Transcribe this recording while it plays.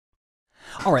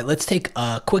All right, let's take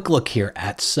a quick look here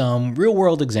at some real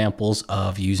world examples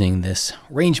of using this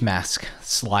range mask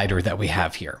slider that we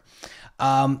have here.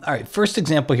 All right, first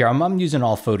example here, I'm using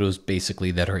all photos basically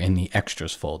that are in the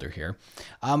extras folder here.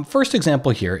 First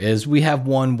example here is we have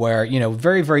one where,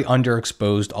 very, very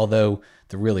underexposed, although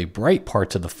the really bright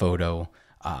parts of the photo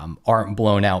aren't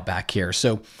blown out back here.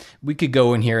 So we could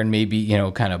go in here and maybe,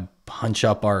 kind of punch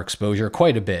up our exposure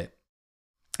quite a bit.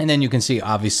 And then you can see,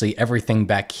 obviously, everything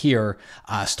back here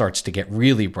starts to get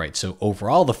really bright. So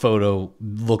overall,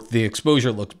 the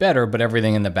exposure looks better, but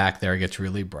everything in the back there gets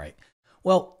really bright.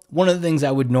 Well, one of the things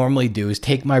I would normally do is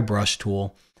take my brush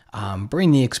tool,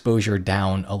 bring the exposure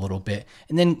down a little bit,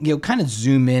 and then kind of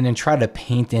zoom in and try to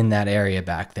paint in that area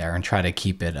back there and try to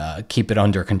keep it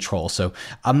under control. So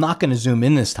I'm not going to zoom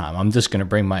in this time. I'm just going to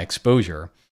bring my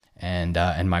exposure and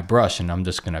my brush, and I'm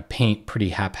just going to paint pretty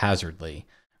haphazardly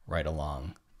right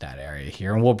along that area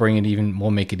here, and we'll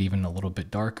make it even a little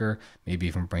bit darker, maybe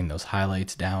even bring those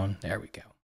highlights down. There we go.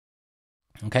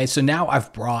 Okay, so now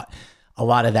I've brought a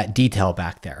lot of that detail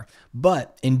back there,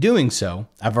 but in doing so,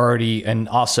 I've already and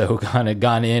also kind of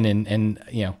gone in and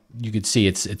you could see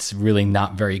it's really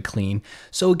not very clean.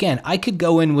 So again, I could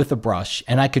go in with a brush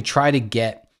and I could try to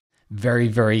get very,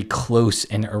 very close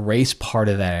and erase part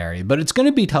of that area, but it's going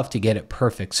to be tough to get it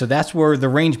perfect. So that's where the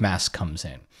range mask comes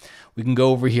in. We can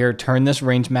go over here, turn this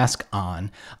range mask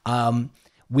on.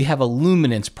 We have a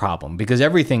luminance problem because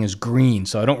everything is green,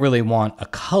 so I don't really want a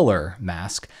color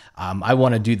mask. I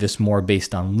want to do this more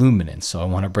based on luminance, so I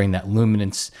want to bring that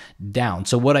luminance down.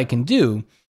 So what I can do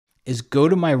is go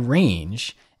to my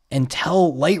range and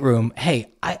tell Lightroom,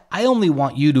 hey, I only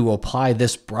want you to apply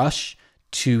this brush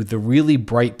to the really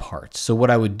bright parts. So what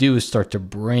I would do is start to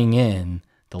bring in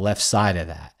the left side of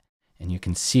that, and you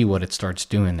can see what it starts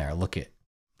doing there. Look at.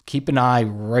 Keep an eye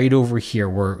right over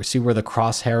here see where the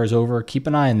crosshair is over? Keep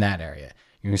an eye in that area.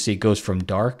 You're gonna see it goes from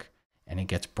dark and it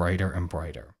gets brighter and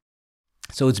brighter.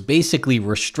 So it's basically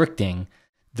restricting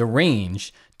the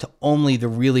range to only the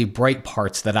really bright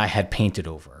parts that I had painted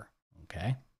over,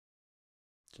 okay?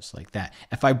 Just like that.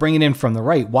 If I bring it in from the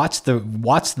right, watch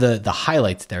the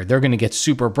highlights there. They're gonna get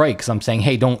super bright because I'm saying,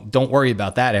 hey, don't worry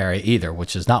about that area either,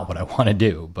 which is not what I wanna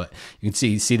do, but you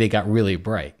can see they got really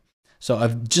bright. So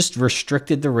I've just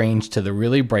restricted the range to the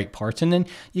really bright parts, and then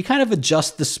you kind of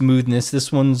adjust the smoothness.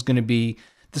 This one's not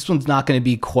going to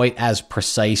be quite as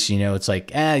precise. It's like,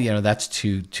 that's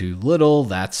too little.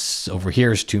 That's over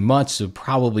here is too much. So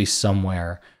probably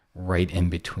somewhere right in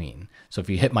between. So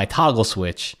if you hit my toggle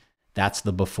switch, that's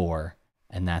the before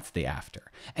and that's the after.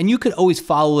 And you could always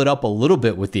follow it up a little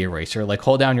bit with the eraser, like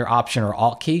hold down your Option or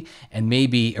Alt key and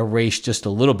maybe erase just a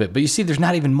little bit. But you see, there's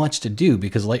not even much to do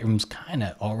because Lightroom's kind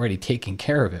of already taking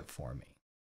care of it for me.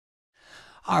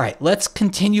 All right, let's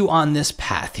continue on this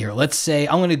path here. Let's say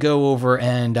I'm going to go over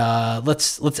and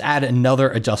let's add another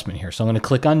adjustment here. So I'm going to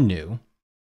click on New.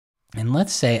 And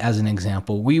let's say, as an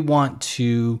example, we want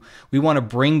to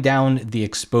bring down the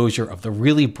exposure of the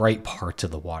really bright parts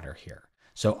of the water here.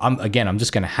 So I'm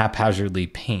just going to haphazardly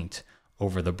paint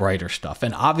over the brighter stuff.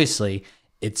 And obviously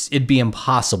it'd be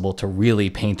impossible to really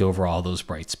paint over all those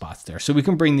bright spots there. So we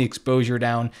can bring the exposure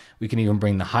down. We can even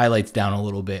bring the highlights down a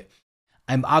little bit.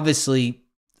 I'm obviously,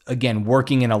 again,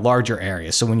 working in a larger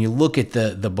area. So when you look at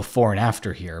the before and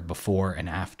after here, before and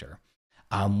after,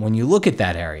 when you look at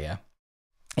that area,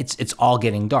 it's all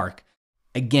getting dark.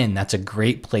 Again, that's a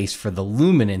great place for the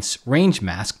luminance range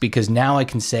mask because now I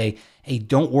can say, hey,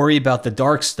 don't worry about the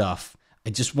dark stuff.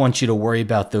 I just want you to worry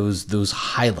about those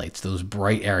highlights, those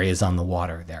bright areas on the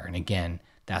water there. And again,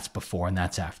 that's before and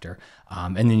that's after.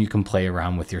 And then you can play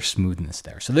around with your smoothness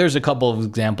there. So there's a couple of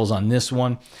examples on this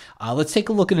one. Let's take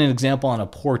a look at an example on a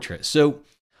portrait. So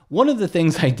one of the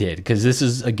things I did, because this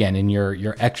is, again, in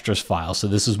your extras file, so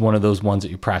this is one of those ones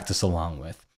that you practice along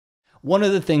with. One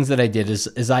of the things that I did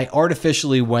is I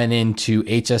artificially went into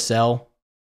HSL,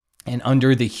 and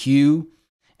under the hue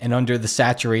and under the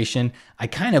saturation, I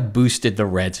kind of boosted the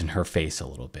reds in her face a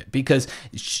little bit because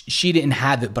she didn't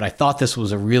have it, but I thought this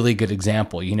was a really good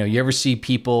example. You ever see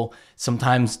people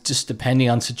sometimes, just depending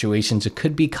on situations, it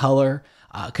could be color,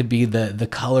 it could be the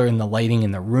color and the lighting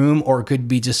in the room, or it could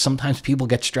be just sometimes people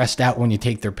get stressed out when you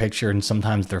take their picture and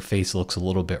sometimes their face looks a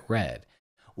little bit red.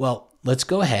 Well, let's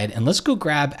go ahead and let's go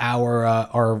grab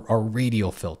our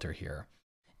radial filter here.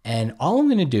 And all I'm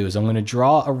going to do is I'm going to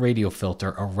draw a radial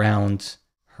filter around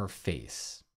her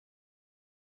face.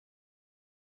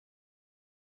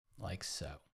 Like so.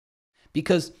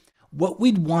 Because what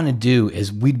we'd want to do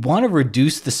is we'd want to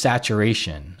reduce the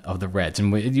saturation of the reds.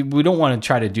 And we don't want to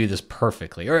try to do this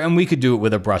perfectly. And we could do it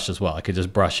with a brush as well. I could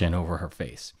just brush in over her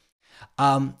face.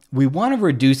 We want to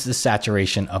reduce the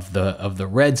saturation of the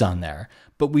reds on there,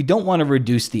 but we don't want to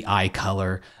reduce the eye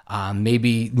color.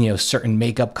 Maybe, certain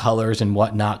makeup colors and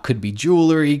whatnot, could be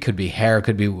jewelry, could be hair,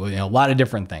 could be a lot of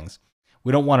different things.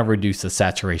 We don't want to reduce the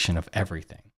saturation of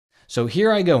everything. So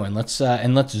here I go, and let's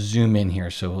zoom in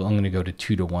here. So I'm going to go to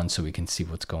 2:1 so we can see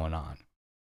what's going on.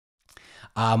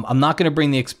 I'm not going to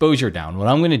bring the exposure down. What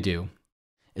I'm going to do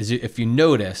is, if you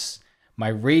notice, my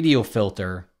radial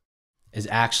filter is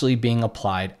actually being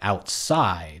applied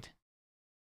outside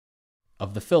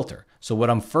of the filter. So what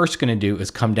I'm first going to do is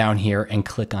come down here and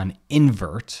click on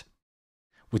invert,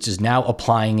 which is now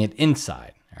applying it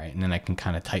inside. All right, and then I can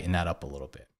kind of tighten that up a little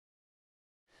bit.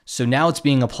 So now it's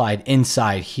being applied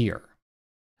inside here.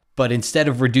 But instead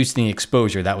of reducing the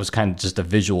exposure, that was kind of just a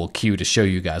visual cue to show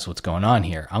you guys what's going on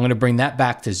here. I'm going to bring that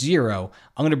back to 0.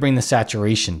 I'm going to bring the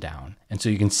saturation down. And so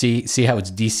you can see how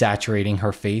it's desaturating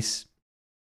her face.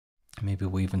 Maybe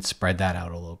we'll even spread that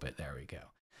out a little bit. There we go.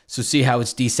 So see how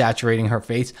it's desaturating her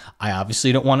face? I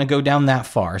obviously don't want to go down that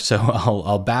far, so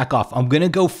I'll back off. I'm going to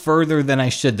go further than I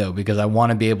should, though, because I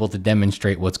want to be able to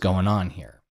demonstrate what's going on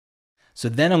here. So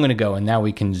then I'm going to go, and now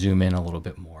we can zoom in a little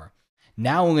bit more.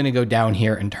 Now I'm going to go down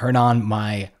here and turn on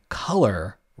my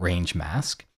color range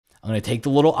mask. I'm going to take the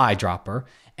little eyedropper,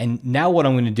 and now what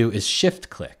I'm going to do is shift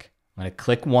click. I'm going to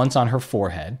click once on her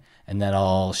forehead, and then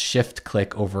I'll shift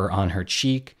click over on her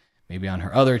cheek, maybe on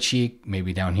her other cheek,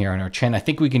 maybe down here on her chin. I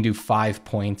think we can do 5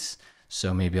 points,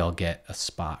 so maybe I'll get a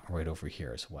spot right over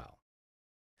here as well.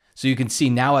 So you can see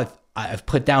now I've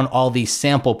put down all these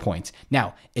sample points.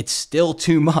 Now, it's still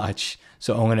too much,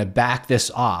 so I'm going to back this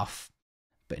off.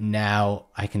 But now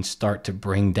I can start to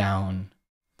bring down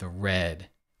the red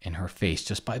in her face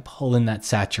just by pulling that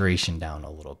saturation down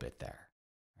a little bit there.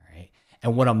 All right.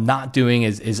 And what I'm not doing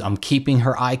is I'm keeping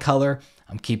her eye color.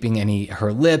 I'm keeping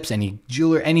her lips, any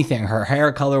jewelry, anything, her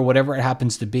hair color, whatever it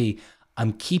happens to be.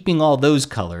 I'm keeping all those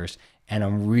colors, and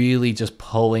I'm really just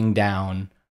pulling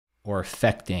down or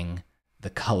affecting the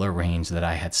color range that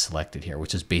I had selected here,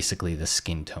 which is basically the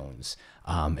skin tones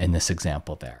in this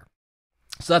example there.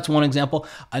 So that's one example.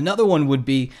 Another one would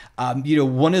be,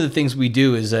 one of the things we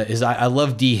do is I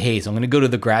love dehaze. I'm going to go to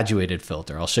the graduated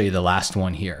filter. I'll show you the last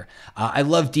one here. I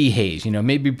love dehaze.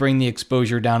 Maybe bring the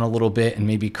exposure down a little bit and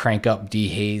maybe crank up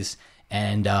dehaze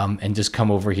and just come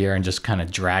over here and just kind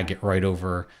of drag it right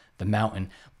over the mountain.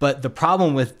 But the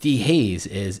problem with dehaze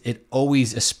is it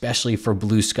always, especially for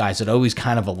blue skies, it always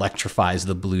kind of electrifies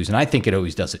the blues, and I think it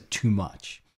always does it too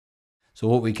much. So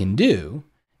what we can do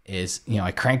is,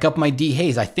 I crank up my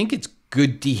dehaze. I think it's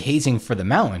good dehazing for the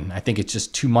mountain. I think it's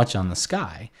just too much on the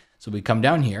sky. So we come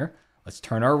down here. Let's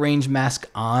turn our range mask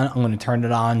on. I'm going to turn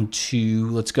it on to,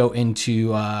 let's go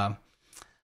into,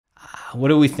 what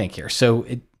do we think here? So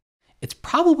it's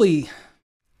probably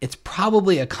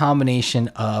a combination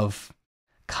of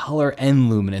color and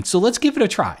luminance. So let's give it a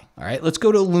try. All right, let's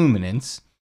go to luminance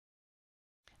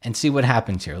and see what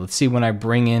happens here. Let's see when I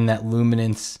bring in that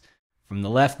luminance from the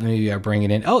left, maybe I bring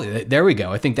it in. Oh, there we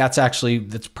go. I think that's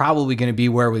probably going to be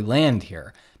where we land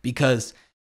here, because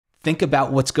think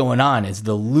about what's going on is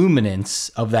the luminance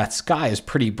of that sky is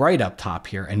pretty bright up top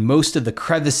here, and most of the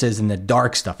crevices and the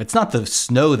dark stuff, it's not the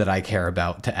snow that I care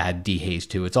about to add dehaze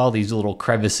to. It's all these little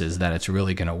crevices that it's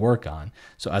really going to work on.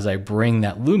 So as I bring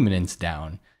that luminance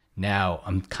down, now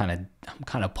I'm kind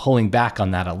of pulling back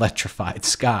on that electrified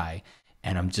sky,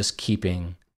 and I'm just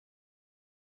keeping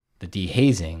the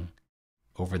dehazing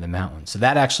over the mountain. So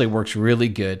that actually works really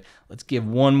good. Let's give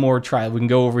one more try. We can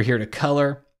go over here to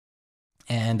color,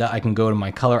 and I can go to my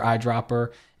color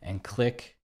eyedropper and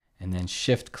click, and then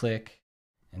shift click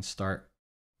and start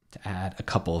to add a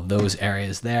couple of those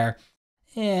areas there.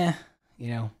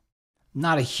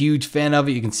 Not a huge fan of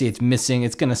it. You can see it's missing.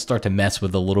 It's going to start to mess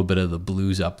with a little bit of the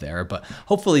blues up there, but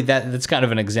hopefully that's kind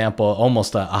of an example,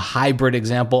 almost a hybrid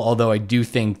example, although I do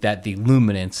think that the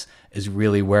luminance is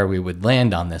really where we would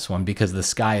land on this one, because the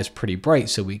sky is pretty bright,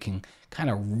 so we can kind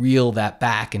of reel that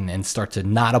back and start to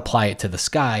not apply it to the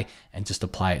sky and just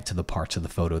apply it to the parts of the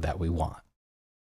photo that we want.